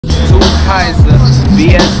Kaiser,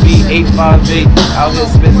 BSB 858. Out here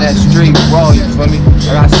spitting that straight raw, you feel me?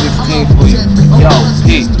 I got 16 for you. Yo,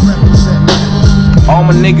 P. All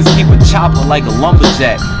my niggas keep a chopper like a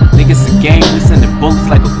lumberjack. Niggas a game, we sending bullets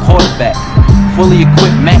like a quarterback. Fully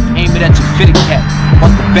equipped Mac, aim it at your fitted cap.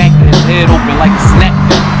 Bust the back of his head open like a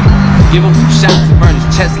snapback. Give him some shots and burn his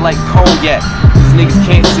chest like cognac. These niggas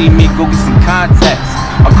can't see me, go get some contacts.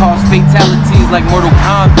 I cause fatalities like Mortal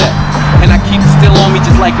Kombat. And I keep it still on me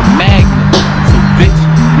just like a magnet. So bitch,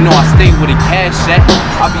 you know I stay with a cash at.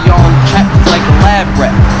 I be all in the trap just like a lab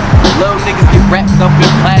rat. Little niggas get wrapped up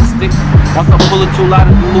in plastic. Once I pull a tool out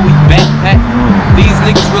of the Louis backpack, these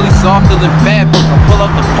niggas really softer than fabric. I pull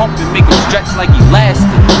out the pump and make them stretch like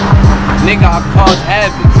elastic. Nigga, I cause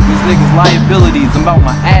havoc. These niggas liabilities, I'm about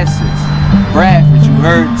my assets. Bradford, you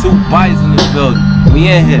heard, 2 bodies in this building.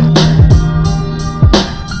 We in here.